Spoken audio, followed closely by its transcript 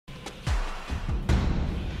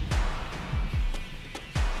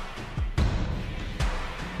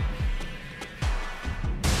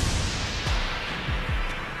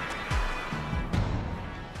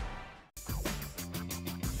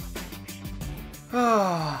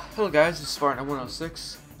Hello guys, this is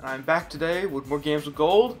Spartan106, and I'm back today with more games with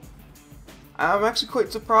gold. I'm actually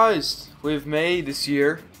quite surprised with May this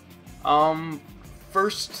year. May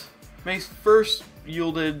 1st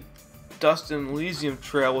yielded Dust and Elysium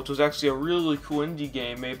Trail, which was actually a really cool indie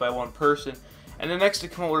game made by one person. And the next to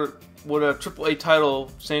come out with a AAA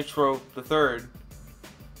title, Saints Row the Third.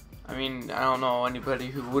 I mean, I don't know anybody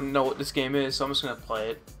who wouldn't know what this game is, so I'm just gonna play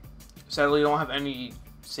it. Sadly, I don't have any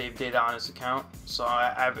save data on his account, so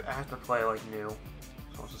I have to play like new.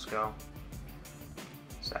 So let's just go.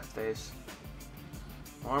 Sad face.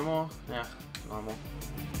 Normal? Yeah, normal.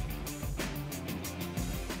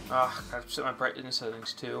 I've set my brightness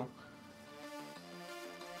settings too.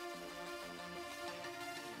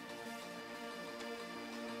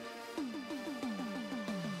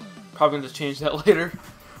 Probably gonna change that later.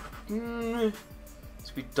 It's gonna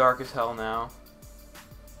be dark as hell now.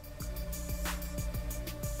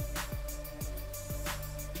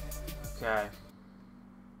 Okay.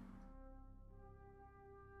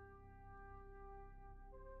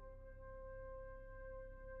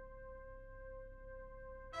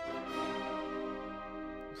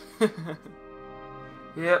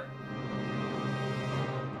 Yep.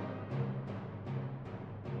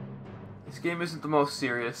 This game isn't the most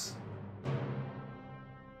serious.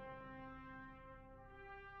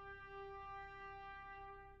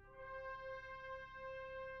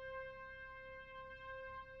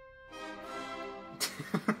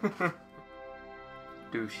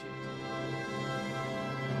 Do shit.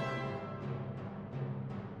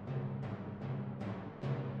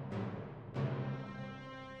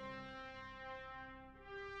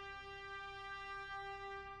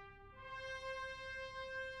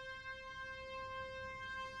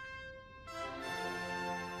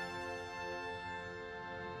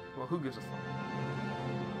 Well, who gives a fuck?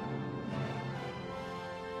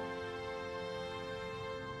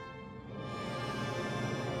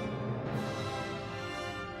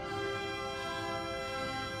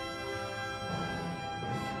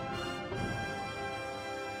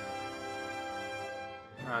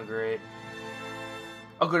 Oh, great.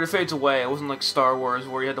 Oh, good, it fades away. It wasn't like Star Wars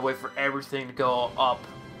where you had to wait for everything to go up.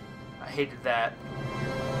 I hated that.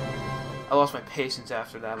 I lost my patience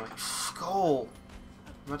after that. I'm like, go!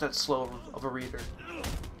 I'm not that slow of a reader.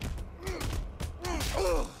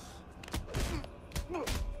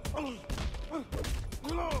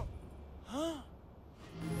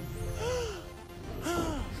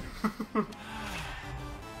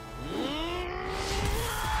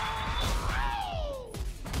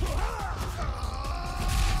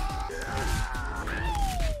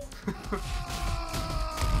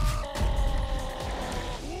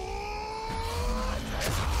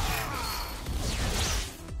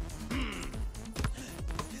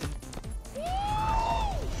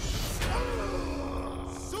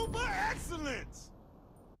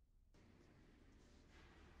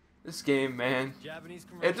 This game, man,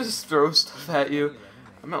 it just throws stuff at you.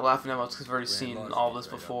 I'm not laughing that much because I've already seen all this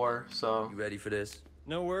before, so. You ready for this?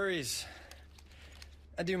 No worries.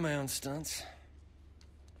 I do my own stunts.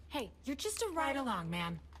 Hey, you're just a ride-along,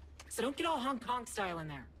 man. So don't get all Hong Kong style in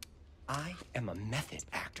there. I am a method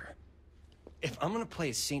actor. If I'm gonna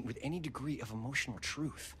play a saint with any degree of emotional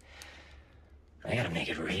truth, I gotta make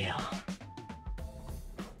it real.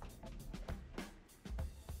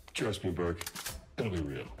 Trust me, Burke. It'll be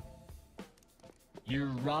real. You're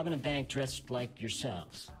robbing a bank dressed like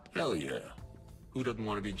yourselves. Hell yeah. Who doesn't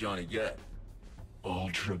want to be Johnny Gat?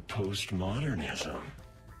 Ultra postmodernism.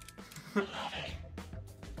 Love it.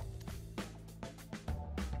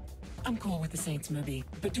 I'm cool with the Saints movie,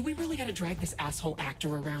 but do we really gotta drag this asshole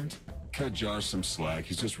actor around? Cut Josh some slack.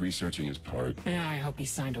 He's just researching his part. Yeah, I hope he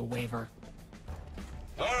signed a waiver.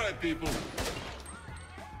 All right, people.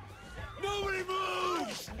 Nobody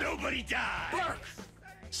moves! Nobody dies! Burke!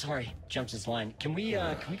 Sorry, jumped his line. Can we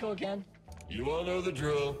go again? You all know the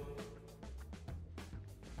drill.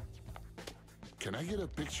 Can I get a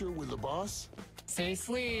picture with the boss? Say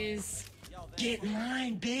sleaze. Get in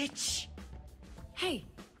line, bitch! Hey,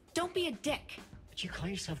 don't be a dick. But you call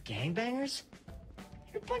yourself gangbangers?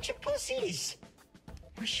 You're a bunch of pussies!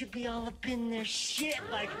 We should be all up in their shit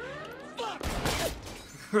like... Fuck!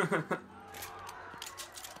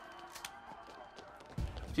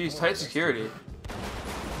 Jeez, tight security.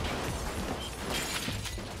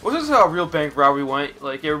 Was this how a real bank robbery went?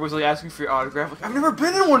 Like, everybody's like asking for your autograph. Like, I've never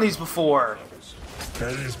been in one of these before!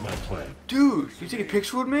 That is my plan. Dude, can you take a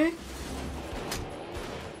picture with me?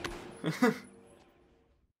 Been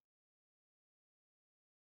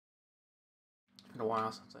a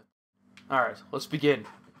while since I... Alright, let's begin.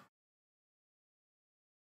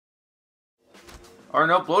 Or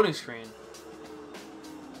nope, loading screen.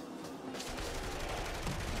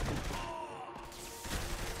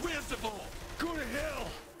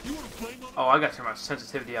 Oh, I gotta turn my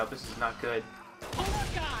sensitivity up. This is not good. Oh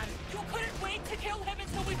my god! You couldn't wait to kill him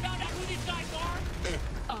until we found out who these guys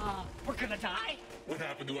are? We're gonna die? What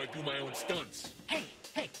happened to I do my own stunts? Hey,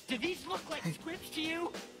 do these look like scripts to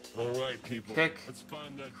you? All right, people. Kick. Let's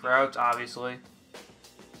find that. Crouch, obviously.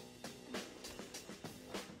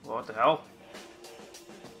 What the hell?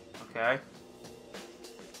 Okay.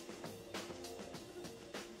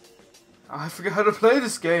 Oh, I forgot how to play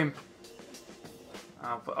this game.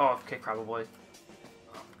 Oh, kick probably.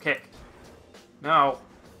 Kick. No.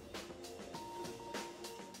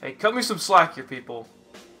 Hey, cut me some slack here, people.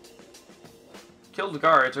 Kill the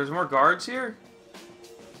guards. There's more guards here?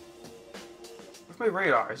 Where's my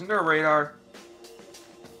radar? Isn't there a radar?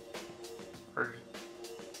 Or...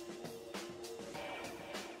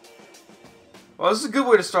 Well, this is a good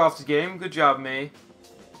way to start off the game. Good job, me.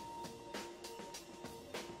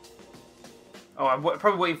 Oh, I'm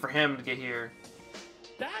probably waiting for him to get here.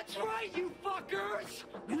 That's right, you fuckers!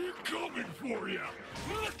 We're coming for you.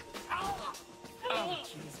 Oh,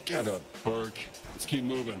 Get up, Burke. Let's keep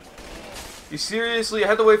moving. You seriously? I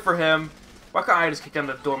had to wait for him. Why can't I just kick down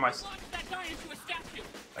the door myself? launch that guy into a statue!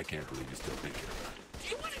 I can't believe you still think of Do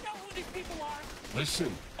you want to know who these people are? that.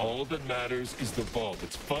 Listen, all that matters is the vault.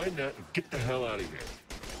 Let's find that and get the hell out of here.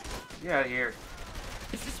 Get out of here.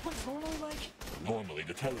 Is this what's normal like? Normally,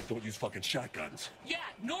 the tellers don't use fucking shotguns. Yeah,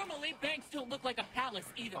 normally banks don't look like a palace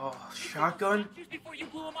either. Oh, You killed shotgun? statues before you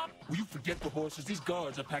blew them up? Will you forget the horses? These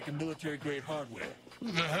guards are packing military-grade hardware.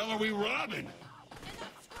 Who the hell are we robbing?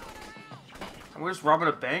 We're just robbing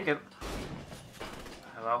a bank and...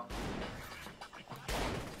 Hello?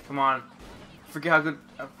 Come on. Forget how good...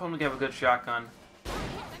 I probably have a good shotgun.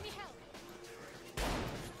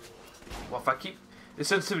 Well, if I keep... The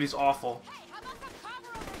sensitivity's awful.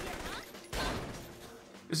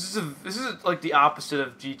 This is like the opposite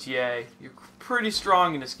of GTA. You're pretty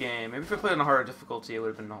strong in this game. Maybe if I played on a harder difficulty, it would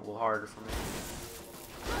have been a little harder for me.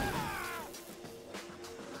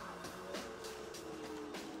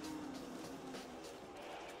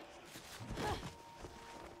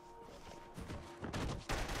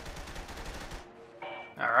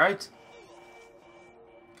 Alright.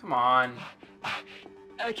 Come on.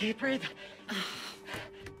 I can't breathe.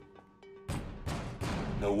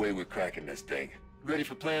 No way we're cracking this thing. Ready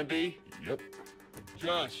for plan B? Yep.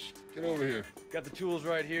 Josh, get over here. Got the tools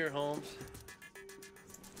right here, Holmes.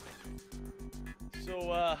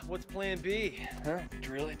 So, what's plan B? Huh?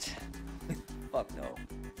 Drill it? Fuck no.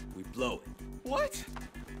 We blow it. What?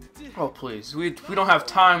 Oh, please. We don't have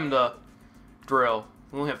time to drill.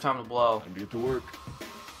 We only have time to blow. Time to get to work.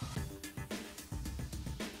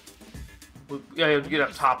 Yeah, you have to get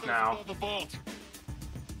up top now. The vault.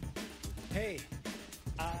 Hey,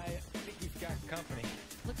 I think we've got company.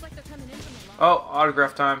 Looks like they're coming in from the lawn. Oh,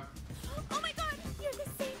 autograph time. Oh my god, you're the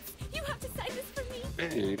Saints. You have to sign this for me.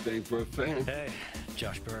 Hey, anything for a fan. Hey,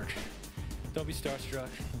 Josh Burke. Don't be starstruck.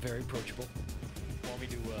 Very approachable. Want me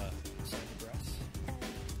to, sign the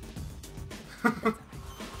breasts?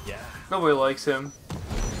 Yeah. Nobody likes him.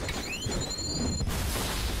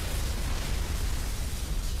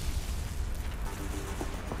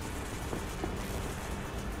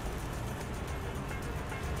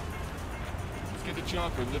 Let's get the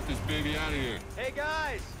chopper and lift this baby out of here. Hey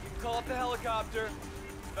guys, you can call up the helicopter.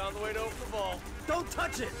 Found the way to open the vault. Don't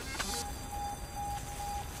touch it!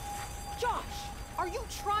 Josh, are you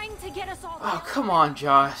trying to get us all Oh, there? come on,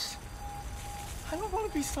 Josh. I don't want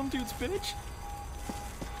to be some dude's bitch.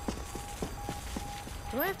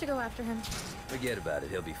 Do I have to go after him? Forget about it.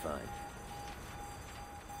 He'll be fine.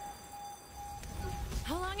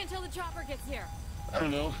 How long until the chopper gets here? I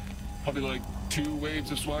don't know. Probably like 2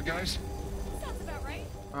 waves of SWAT guys. Sounds about right.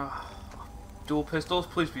 Dual pistols?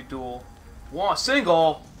 Please be dual. One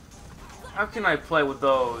single? How can I play with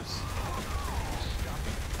those?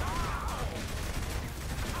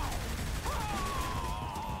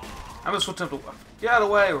 I'm just so tempted to get out of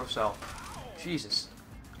the way or so. Jesus.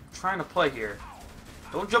 I'm trying to play here.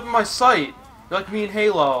 Don't jump in my sight. You're like me in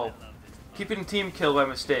Halo. Keeping team kill by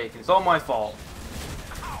mistake, and it's all my fault.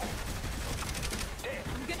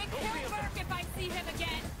 I'm gonna kill Burke if I see him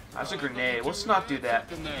again. That's a grenade. Let's not do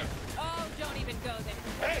that. In there. Oh, don't even go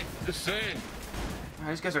there. Hey, just saying.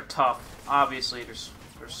 These guys are tough. Obviously, they're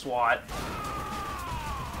SWAT.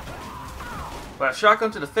 But a shotgun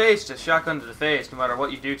to the face, just shotgun to the face, no matter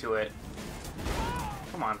what you do to it.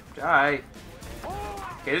 Come on, die.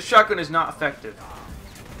 Okay, this shotgun is not effective.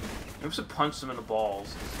 Maybe we should punch them in the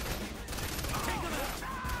balls.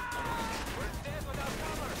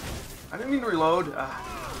 I didn't mean to reload.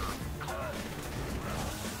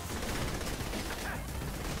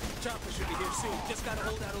 Chopper should be here soon. Just gotta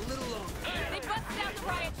hold out a little longer. They busted out the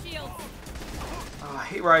riot shields. Oh, I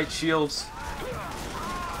hate riot shields.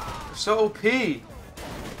 They're so OP.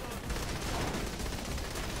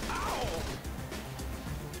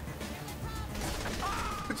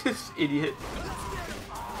 This idiot.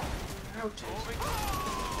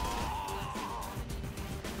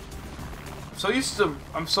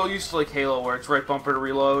 I'm so used to like Halo where it's right bumper to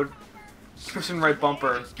reload. Pushing right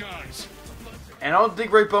bumper. And I don't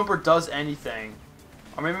think right bumper does anything.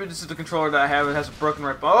 Or maybe this is the controller that I have that has a broken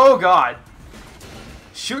right bumper. Oh god!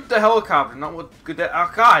 Shoot the helicopter, not what good that.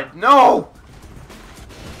 Oh god, no!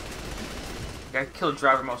 I killed the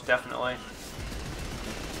driver most definitely.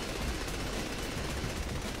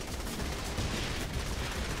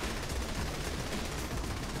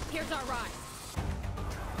 Here's our ride.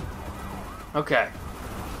 Okay.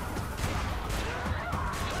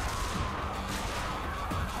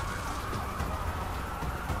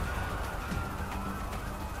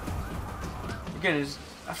 Again,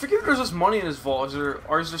 I forget if there's just money in his vault,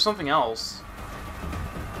 or is there something else?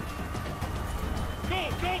 Go,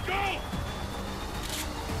 go, go!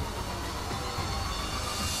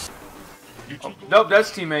 Oh, nope, that's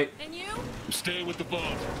teammate. And you? I'm staying with the vault.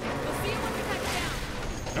 We'll see you when we touch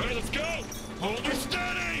down. Alright, let's go! Hold her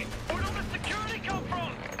steady! Where did the security come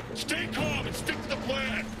from? Stay calm and stick to the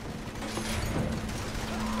plan!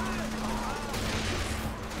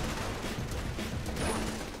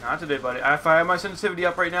 Not today, buddy. If I had my sensitivity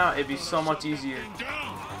up right now, it'd be so much easier.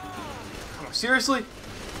 Down! Come on, seriously?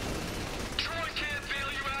 Troy can't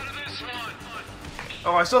bail you out of this one!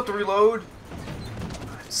 Oh, I still have to reload?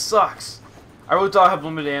 It sucks. I really thought I have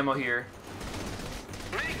limited ammo here.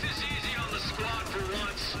 Make this easy on the squad for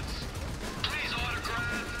once. Please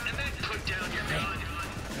autograph and then put down your gun.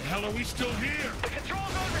 The hell are we still here? The control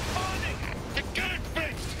not responding. Get it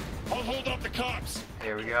fixed! I'll hold off the cops.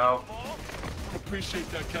 There we go. Appreciate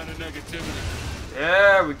that kind of negativity.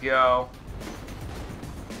 There we go.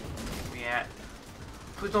 Yeah.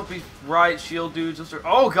 Please don't be riot shield dudes. Those are.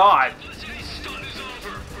 Oh god. This stunt is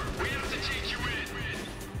over. We have to take you in.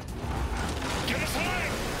 Get us high!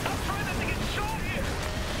 I'm trying not to get shot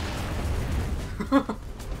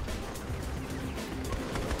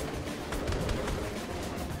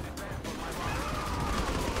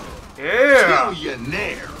here. Yeah.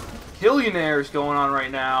 Billionaire! Billionaire's going on right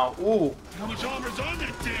now. Ooh. How much armor's on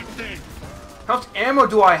that damn thing? How much ammo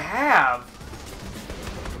do I have?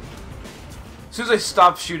 As soon as I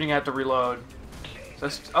stop shooting, I have to reload. So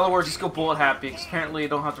in other words, just go bullet happy, because apparently I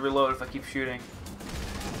don't have to reload if I keep shooting.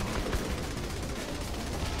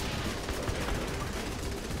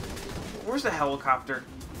 Where's the helicopter?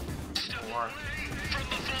 More.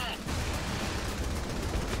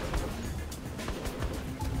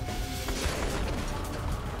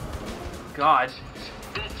 God.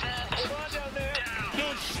 Hold on down there.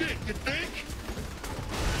 No shit, you think?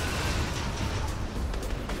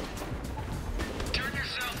 Turn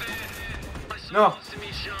yourself in. My son No. wants to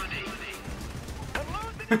meet Shawnee. I'm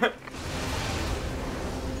losing it.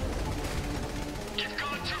 You've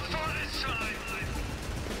gone too far this time.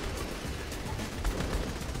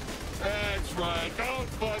 That's right. Don't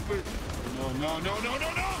fuck with. No, no, no, no, no,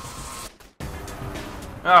 no!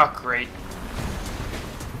 Oh, great.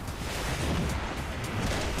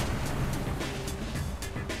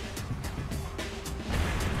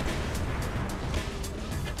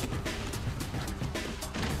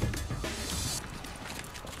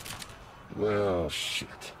 Well,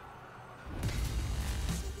 shit.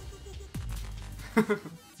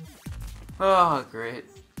 Oh, great.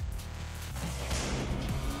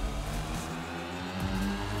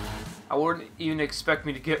 I wouldn't even expect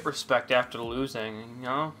me to get respect after losing, you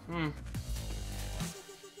know?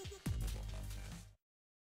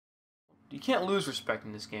 You can't lose respect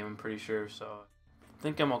in this game, I'm pretty sure, so I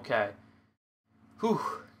think I'm okay. Whew.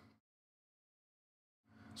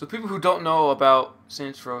 So people who don't know about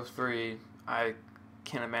Saints Row 3, I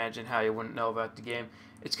can't imagine how you wouldn't know about the game.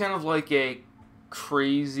 It's kind of like a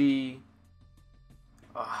crazy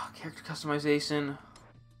character customization.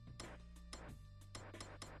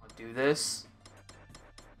 I'll do this.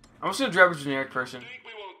 I'm just gonna grab a generic person.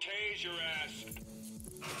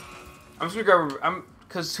 I'm just gonna grab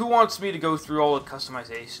because who wants me to go through all the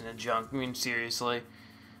customization and junk? I mean, seriously.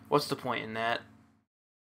 What's the point in that?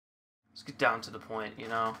 Let's get down to the point, you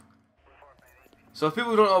know? So if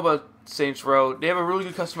people who don't know about Saints Row, they have a really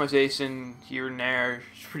good customization here and there.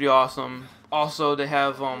 It's pretty awesome. Also, they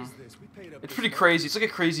have, it's pretty crazy. It's like a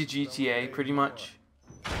crazy GTA, pretty much.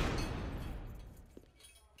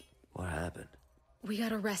 What happened? We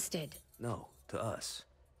got arrested. No, to us.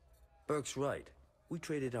 Burke's right. We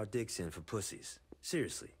traded our dicks in for pussies.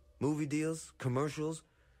 Seriously, Movie deals, commercials.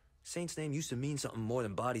 Saint's name used to mean something more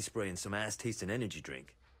than body spray and some ass-tasting energy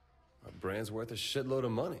drink. Our brand's worth a shitload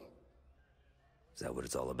of money. Is that what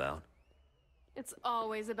it's all about? It's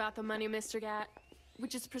always about the money, Mr. Gat.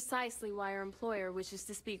 Which is precisely why our employer wishes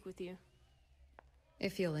to speak with you.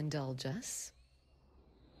 If you'll indulge us.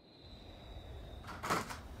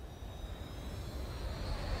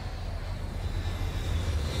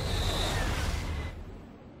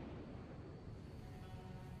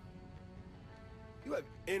 You have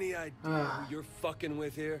any idea who you're fucking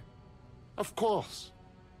with here? Of course.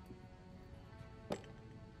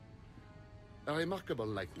 A remarkable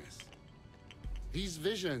likeness. These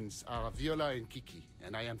visions are Viola and Kiki,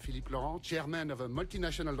 and I am Philippe Laurent, chairman of a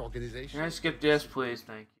multinational organization. Can I skip this, please?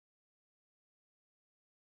 Thank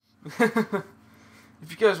you.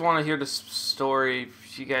 If you guys want to hear the story,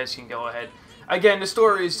 you guys can go ahead. Again, the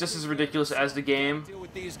story is just as ridiculous as the game. Deal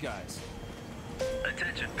with these guys.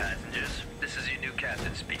 Attention passengers, this is your new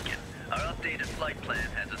captain speaking. Our updated flight plan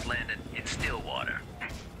has us landing in Stillwater.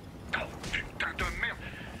 Oh, putain de merde!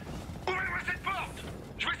 Ouvrez-moi cette porte!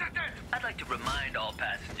 Je veux sa tête! I'd like to remind all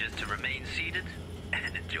passengers to remain seated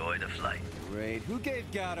and enjoy the flight. Great. Who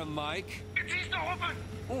gave God a mic? It's Easter open!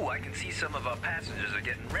 Ooh, I can see some of our passengers are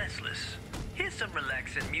getting restless. Here's some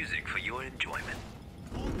relaxing music for your enjoyment.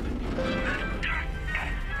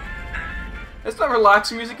 It's not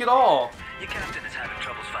relaxing music at all. Your captain is having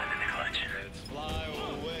troubles finding the clutch. Let's fly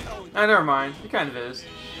away. Never mind. It kind of is.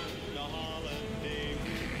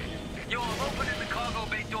 Yo, I'm opening the cargo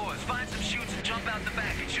bay doors. Find some chutes and jump out the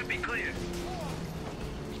back. It should be clear.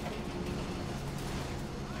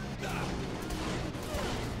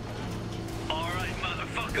 Alright,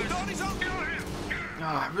 motherfuckers. Oh,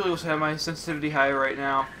 I really wish I had my sensitivity higher right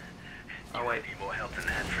now. Oh, wait. Need more help than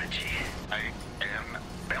that, Frenchie. I am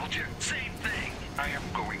Belgian. Same thing. I am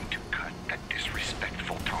going to cut that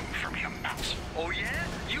disrespectful tongue from your mouth. Oh, yeah?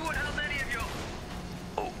 You and how many of you?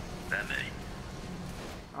 Oh, that many.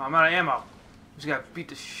 Oh, I'm out of ammo. Just gotta beat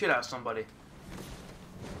the shit out of somebody.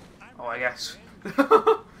 Oh, I guess. You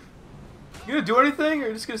gonna do anything, or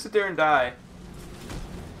you just gonna sit there and die?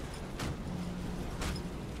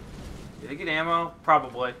 Did I get ammo?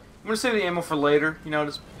 Probably. I'm gonna save the ammo for later. You know,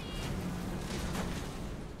 just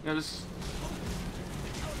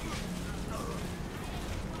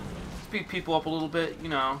beat people up a little bit. You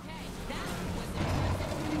know.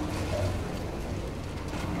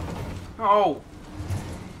 Oh.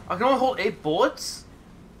 I can only hold 8 bullets?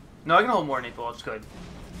 No, I can hold more than 8 bullets. Good.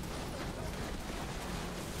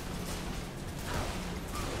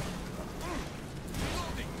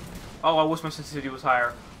 Oh, I wish my sensitivity was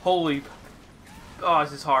higher. Holy... Oh,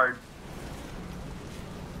 this is hard.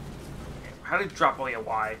 How did he drop? Oh, yeah,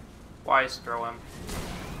 why? Why is throw him?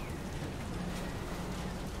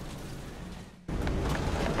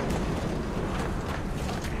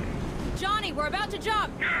 Johnny, we're about to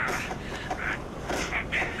jump!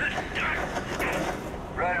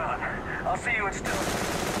 Right on. I'll see you in Still.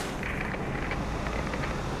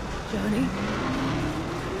 Johnny?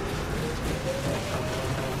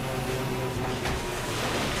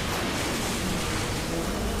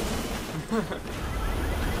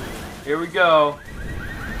 Here we go.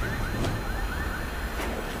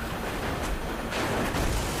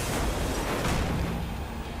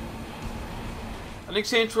 I think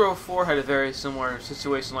Saints Row 4 had a very similar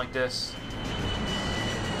situation like this.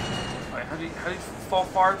 Wait, how do you fall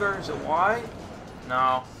farther? Is it Y?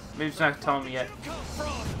 No. Maybe it's not telling me yet.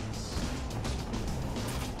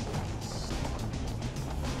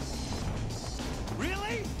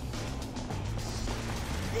 Really?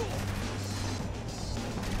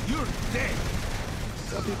 You're dead.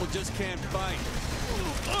 Some people just can't fight.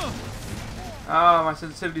 Ah, my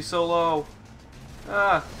sensitivity's so low.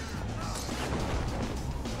 Ah.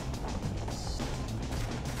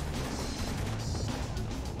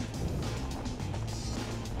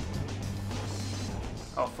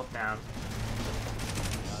 Oh, flip down.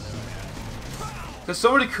 Because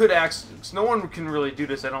somebody could no one can really do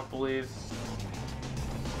this, I don't believe.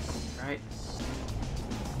 Right?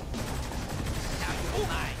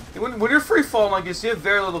 When you're free falling like this, you have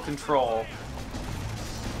very little control.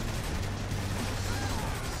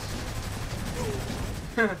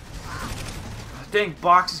 Dang,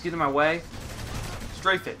 box is getting in my way.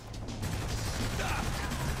 Strafe it.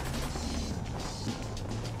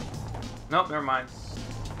 Nope, never mind.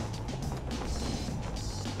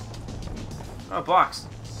 Oh, box.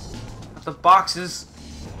 The boxes.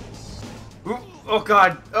 Ooh, oh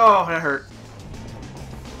god. Oh, that hurt.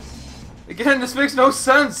 Again, this makes no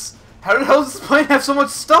sense. How the hell does this plane have so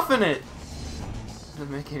much stuff in it? Doesn't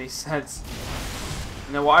make any sense.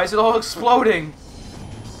 And then why is it all exploding?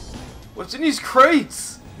 What's in these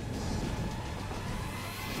crates?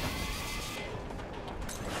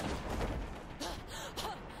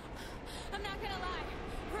 I'm not gonna lie.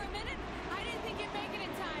 For a minute, I didn't think you'd make it in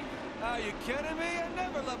time. Are you kidding me? I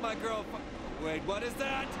never let my girl. Wait, what is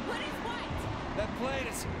that? What is what? That plane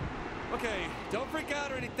is. Okay, don't freak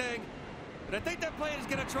out or anything. But I think that plane is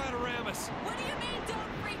gonna try to ram us. What do you mean,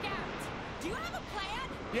 don't freak out? Do you have a plan?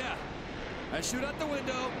 Yeah. I shoot out the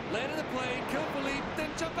window, land in the plane, kill Philippe, then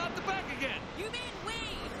jump out the back again. You mean we,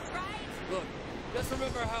 right? Look, just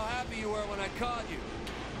remember how happy you were when I caught you.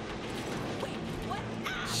 Wait, what?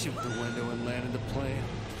 Shoot the window and land in the plane.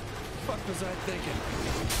 Fuck was I thinking?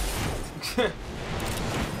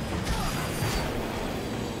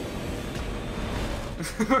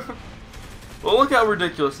 Well, look how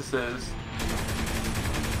ridiculous this is.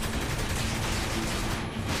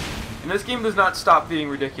 And this game does not stop being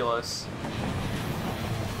ridiculous.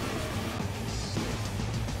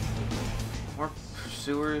 More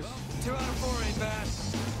pursuers. Well, 2 out of 4 ain't bad.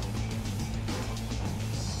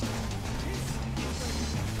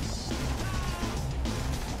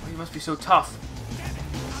 Oh, you must be so tough.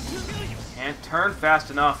 Can't turn fast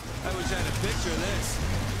enough. I wish I had a picture of this.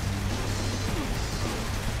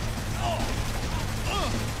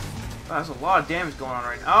 Wow, there's a lot of damage going on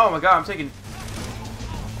right now. Oh my god, I'm taking...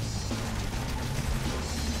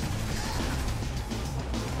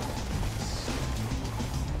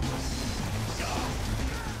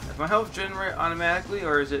 Does my health generate automatically,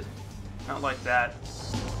 or is it not like that?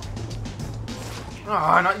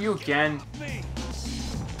 Ah, oh, not you again.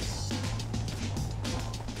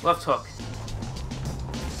 Left hook.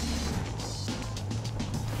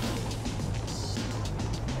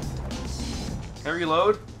 Can I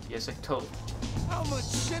reload? Yes, I totally. How much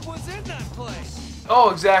shit was in that place? Oh,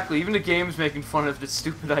 exactly. Even the game's making fun of this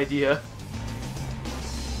stupid idea.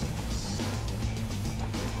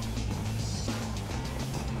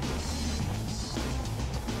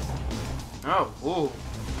 Oh, whoa.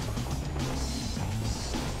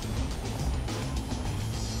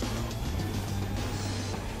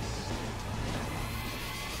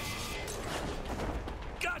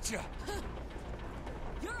 Gotcha!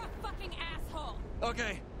 You're a fucking asshole!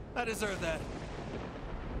 Okay, I deserve that.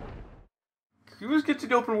 Can we just get to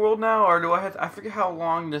the open world now, or do I have to, I forget how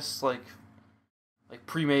long this, like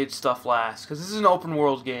pre-made stuff lasts, because this is an open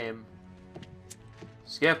world game.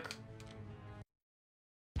 Skip.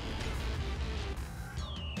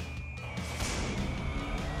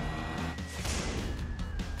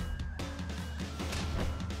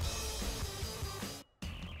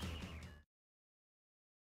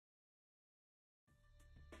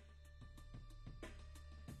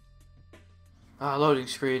 Ah, loading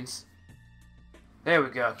screens. There we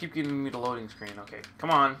go. Keep giving me the loading screen. Okay, come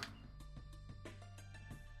on.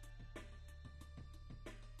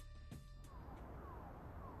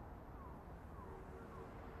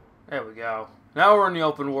 There we go. Now we're in the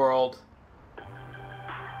open world.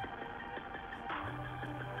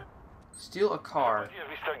 Steal a car. Dear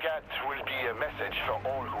Mr. Gat will be a message for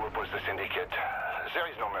all who oppose the Syndicate. There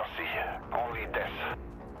is no mercy, only death.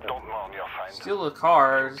 Don't mourn your find. Steal the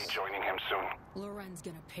cars. You'll be joining him soon. Loren's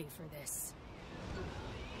gonna pay for this.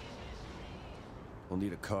 We'll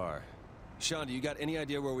need a car. Shonda, you got any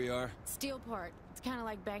idea where we are? Steelport. It's kind of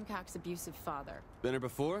like Bangkok's abusive father. Been here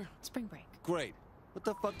before? Spring break. Great. What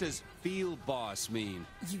the fuck does field boss mean?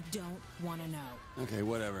 You don't want to know. Okay,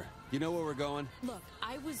 whatever. You know where we're going? Look,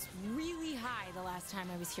 I was really high the last time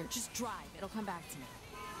I was here. Just drive. It'll come back to me.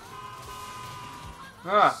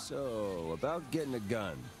 Ah. So, about getting a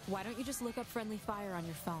gun. Why don't you just look up friendly fire on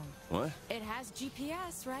your phone? What? It has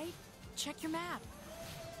GPS, right? Check your map.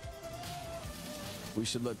 We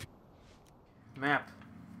should let... Map.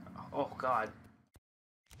 Oh, God.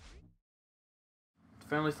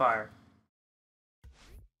 Friendly fire.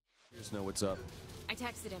 Just know what's up. I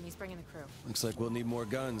texted him. He's bringing the crew. Looks like we'll need more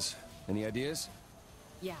guns. Any ideas?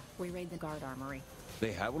 Yeah, we raid the guard armory.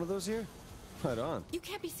 They have one of those here? Right on. You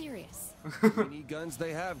can't be serious. We need guns,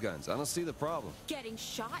 they have guns. I don't see the problem. Getting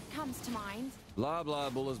shot comes to mind. Blah,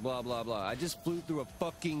 blah, bullets, blah, blah, blah. I just flew through a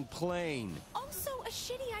fucking plane. Also a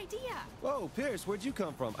shitty idea. Whoa, Pierce, where'd you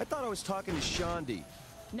come from? I thought I was talking to Shondi.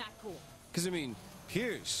 Not cool. Because, I mean,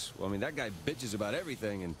 Pierce, well, I mean, that guy bitches about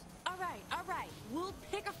everything and... All right. We'll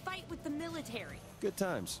pick a fight with the military. Good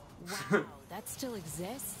times. Wow, that still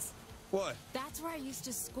exists? What? That's where I used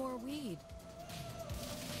to score weed.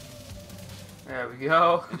 There we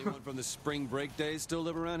go. Anyone from the spring break days still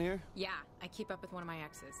live around here? Yeah, I keep up with one of my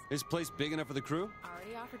exes. Is this place big enough for the crew?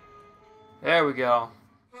 Already offered. There we go.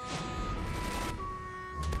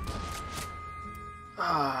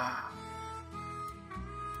 Ah.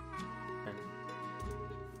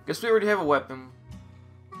 Guess we already have a weapon.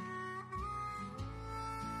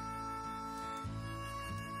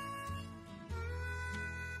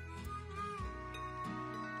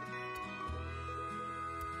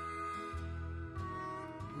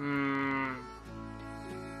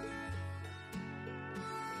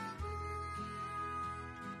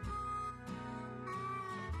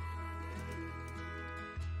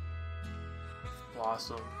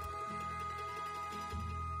 Awesome.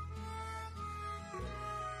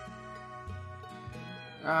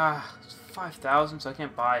 It's 5,000, so I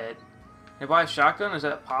can't buy it. Can I buy a shotgun? Is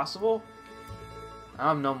that possible? I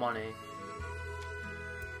have no money.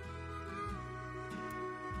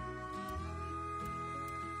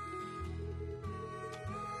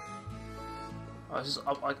 Oh, is this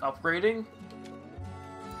like upgrading?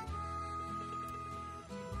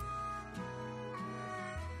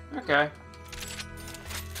 Okay.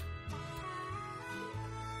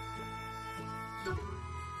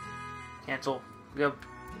 Cancel. Yep.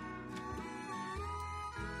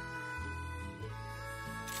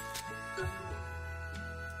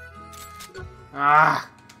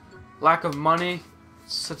 Lack of money.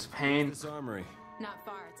 Such pain. This armory. Not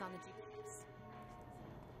far. It's on the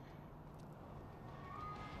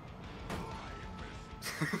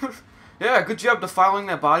GPS. Yeah, good job defiling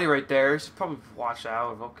that body right there. Should probably watch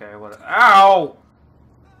out. Okay, what? Ow!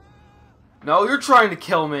 No, you're trying to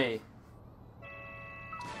kill me.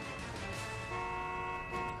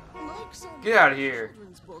 Get out of here.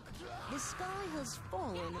 Book, the sky has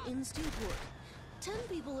fallen in Steelport. 10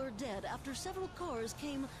 people are dead after several cars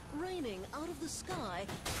came raining out of the sky,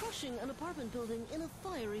 crushing an apartment building in a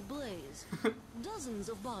fiery blaze. Dozens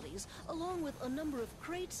of bodies, along with a number of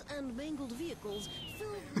crates and mangled vehicles,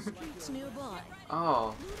 filled the streets nearby.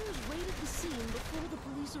 Oh. Looters raided the scene before the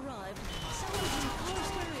police arrived, salvaging car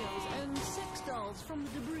stereos and sex dolls from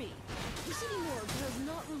the debris. The city morgue has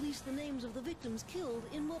not released the names of the victims killed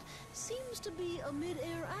in what seems to be a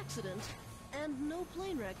mid-air accident, and no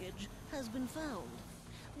plane wreckage has been found.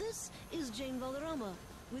 This is Jane Valderrama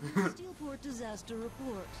with the Steelport Disaster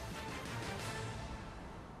Report.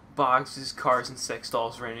 Boxes, cars, and sex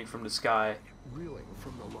dolls raining from the sky. Reeling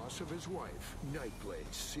from the loss of his wife,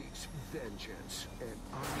 Nightblade seeks vengeance and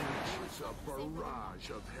unleashes a barrage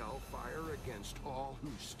of hellfire against all who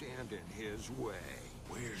stand in his way.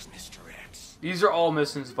 Where's Mr. X? These are all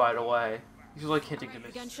missions, by the way. These are like hinting to The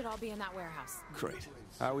missions. gun should all be in that warehouse. Great.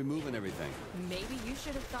 How are we moving everything? Maybe you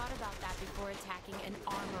should have thought about that before attacking an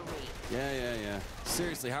armory. Yeah.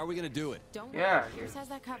 Seriously, how are we gonna do it? Don't Yeah. worry, Pierce has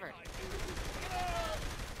that covered.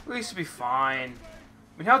 We used to be fine.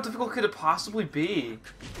 I mean, how difficult could it possibly be?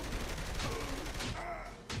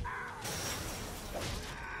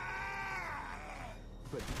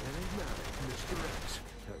 But the enigmatic Mr. X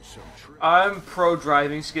has some trick. I'm pro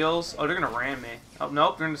driving skills. Oh, they're gonna ram me. Oh,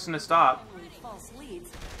 nope, they're just gonna stop. False leads.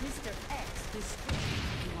 Mr. X is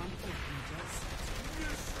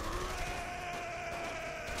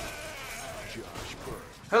Josh Burke.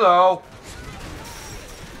 Hello.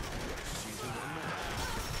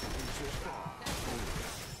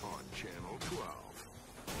 On Channel 12.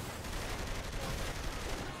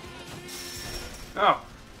 Oh,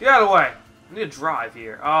 get out of the way. I need to drive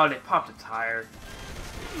here. Oh, they popped a tire.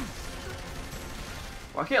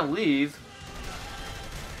 Well, I can't leave.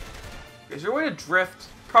 Is there a way to drift?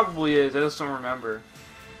 Probably is. I just don't remember.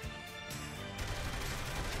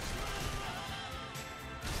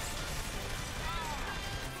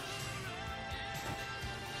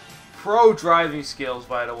 Pro driving skills,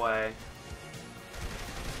 by the way.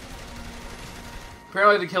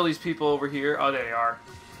 Apparently, I have to kill these people over here. Oh, there they are.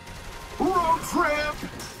 Road trip!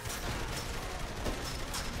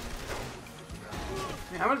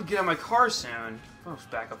 Man, I'm gonna get out of my car soon. I'll just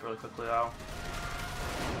back up really quickly, though.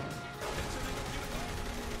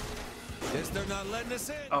 Guess they're not letting us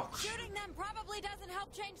in. Oh, Shooting them probably doesn't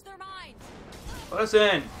help change their minds. let us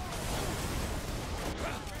in.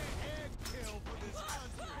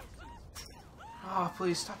 Oh,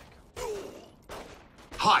 please stop.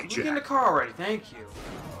 Hi, Get in Jack. the car already. Thank you.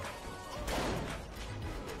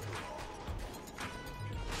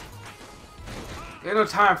 I got no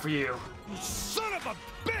time for you. You son of a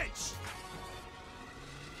bitch!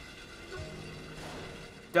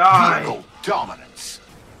 Die. Vehicle dominance.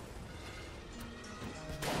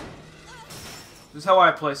 This is how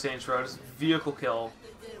I play Saints Row. Just vehicle kill.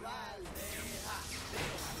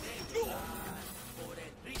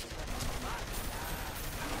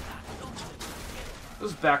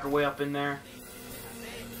 Let's back her way up in there.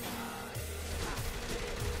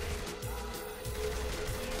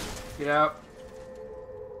 Get out.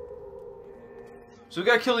 So we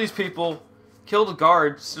gotta kill these people. Kill the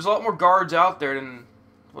guards. There's a lot more guards out there than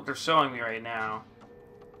what they're showing me right now.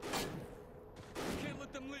 Can't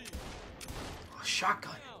let them leave. A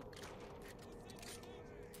shotgun.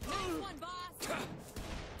 Nice one, boss.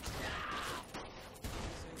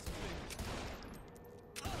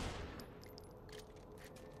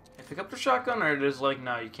 I pick up the shotgun, or it is like,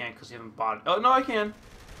 no, you can't because you haven't bought it. Oh, no, I can.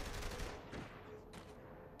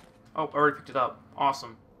 Oh, I already picked it up.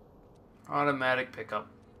 Awesome. Automatic pickup.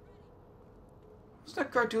 What's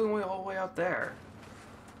that guard doing all the way out there?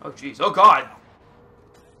 Oh, jeez. Oh, God!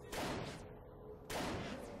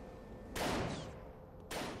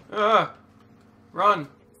 Run!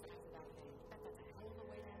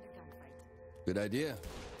 Good idea.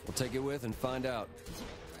 We'll take it with and find out.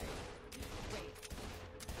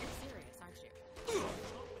 You're serious, aren't you?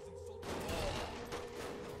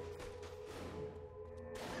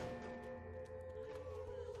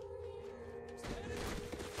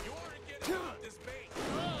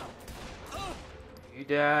 You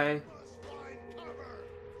die.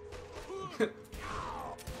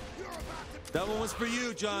 That one was for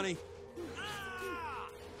you, Johnny.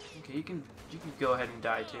 Okay, you can go ahead and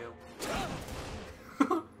die too.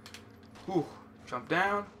 Ooh, jump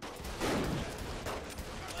down.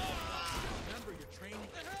 Remember your training.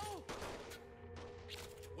 What the hell?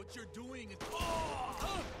 What you're doing is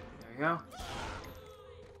There you go.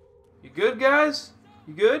 You good, guys?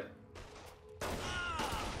 You good?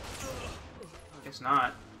 Guess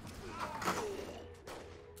not.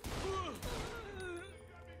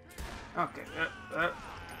 Okay.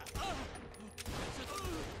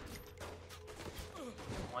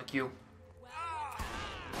 Like you.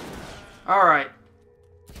 Alright.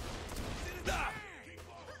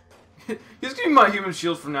 He's gonna be my human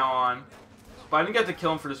shield from now on. But I didn't get to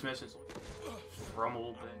kill him for this mission. So throw him a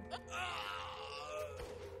little bit.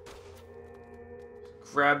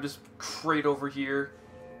 Grab this crate over here.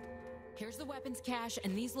 Here's the weapons cache,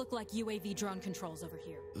 and these look like UAV drone controls over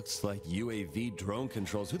here. Looks like UAV drone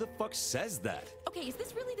controls. Who the fuck says that? Okay, is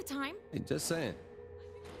this really the time? Hey, just saying.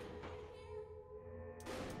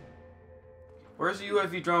 Where's the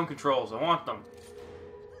UAV drone controls? I want them.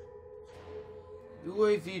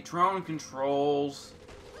 UAV drone controls.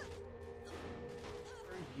 Where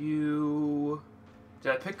are you?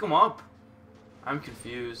 Did I pick them up? I'm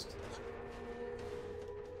confused.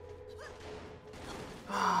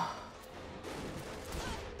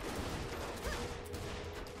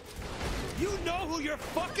 You know who you're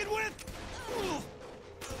fucking with?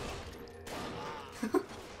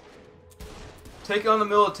 Take on the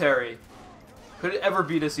military. Could it ever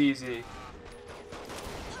be this easy?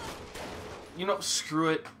 You know, screw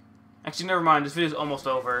it. Actually, never mind. This video's almost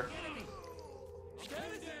over.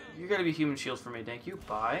 You gotta be human shield for me. Thank you.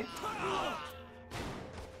 Bye.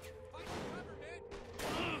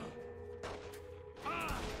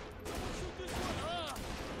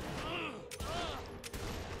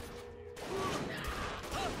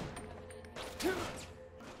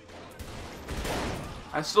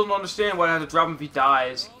 I still don't understand why I have to drop him if he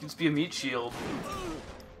dies. He can just be a meat shield.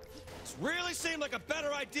 This really seemed like a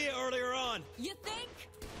better idea earlier on. You think?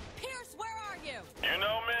 Pierce, where are you? You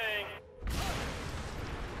know me.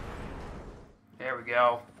 There we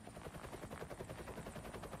go.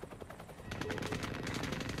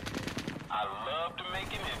 I love to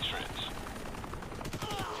make an entrance.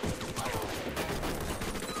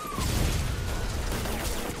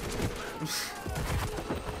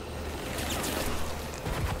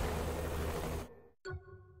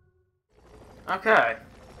 Okay.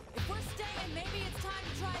 If we're staying, maybe it's time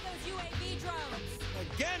to try those UAV drones.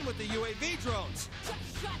 Again with the UAV drones.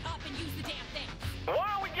 Just shut up and use the damn thing.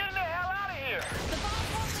 Why are we getting the hell out of here? The bomb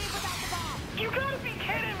won't leave without the bomb. You gotta be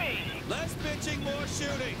kidding me! Less bitching, more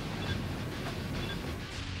shooting.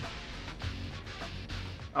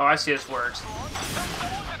 Oh, I see this works.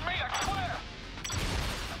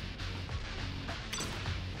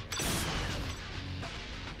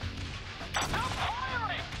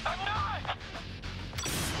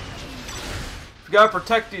 We gotta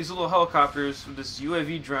protect these little helicopters with this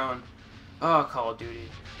UAV drone. Oh, Call of Duty.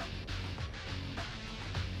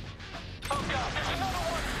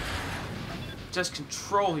 Just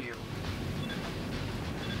control you.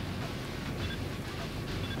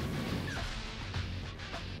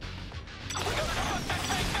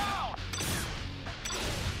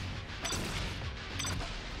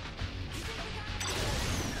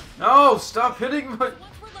 No, stop hitting my...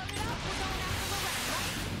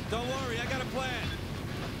 Don't worry, I got a plan.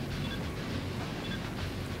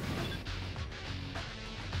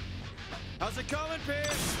 How's it coming,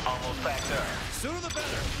 Pierce? Almost back there. Sooner the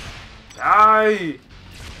better. Die!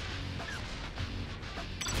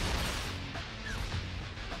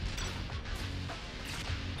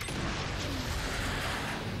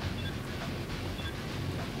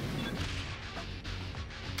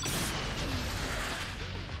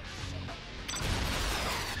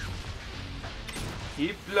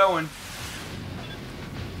 Keep blowing.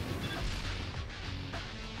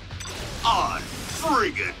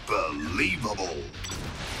 Unfriggin' believable.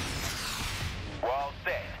 We're all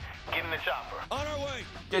set. Get in the chopper. On our way.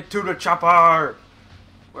 Get to the chopper.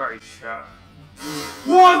 Where are you, shot?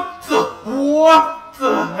 What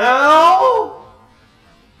the hell?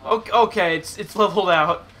 Okay, it's leveled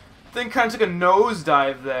out. Thing kind of took a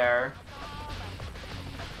nosedive there.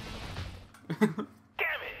 Damn it!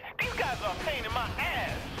 These guys are a pain in my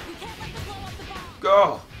ass.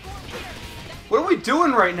 Go. What are we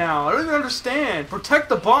doing right now? I don't even understand. Protect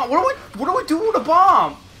the bomb. What are we doing with a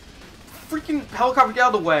bomb? Freaking helicopter, get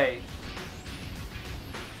out of the way.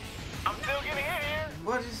 I'm still getting hit here.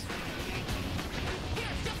 What is?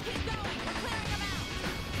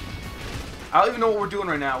 I don't even know what we're doing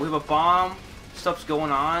right now. We have a bomb. Stuff's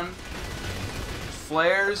going on.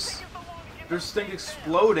 Flares. There's things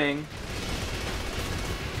exploding.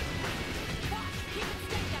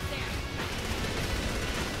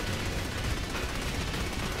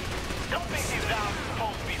 Don't think these guys are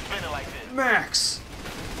supposed to be spinning like this. Max.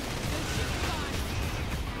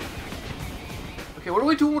 Okay, what are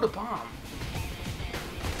we doing with a bomb?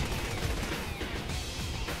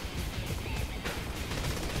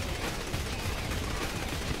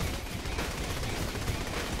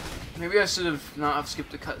 Maybe I should have not have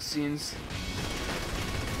skipped the cutscenes.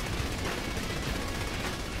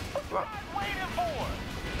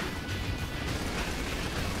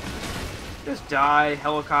 Just die,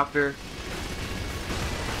 helicopter.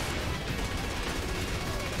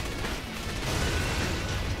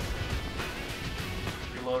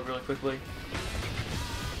 Reload really quickly.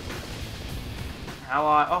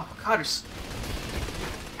 Ally. Oh god, there's...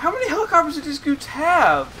 How many helicopters do these groups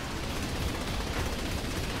have?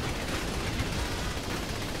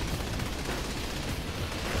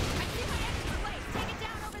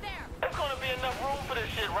 There's gonna be enough room for this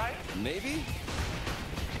shit, right? Maybe?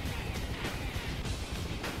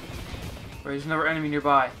 Wait, there's another enemy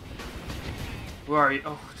nearby. Where are you?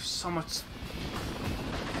 Oh, there's so much...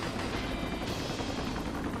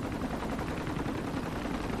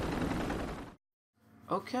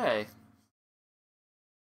 Okay.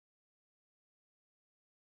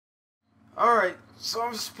 Alright, so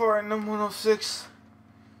I'm supporting number 106.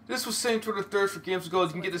 This was Saints Row the Third for Games Gold.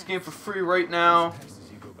 You can get this game for free right now.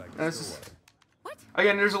 And this is...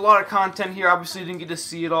 Again, there's a lot of content here. Obviously, you didn't get to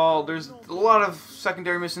see it all. There's a lot of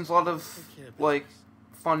secondary missions, a lot of, like,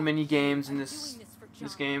 fun mini games in this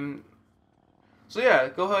game. So yeah,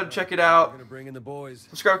 go ahead and check it out. Gonna bring in the boys.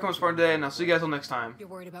 Subscribe, comment, support today, and I'll see you guys till next time. You're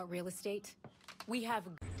worried about real estate? We have...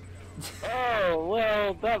 Oh,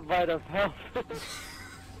 well, that might have helped.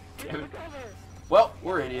 Damn it. Well,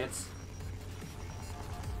 we're idiots.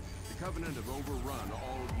 The Covenant have overrun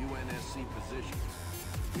all UNSC positions.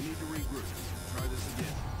 We need to regroup. Try this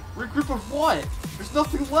again. Regroup of what? There's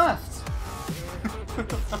nothing left.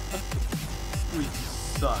 We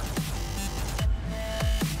suck.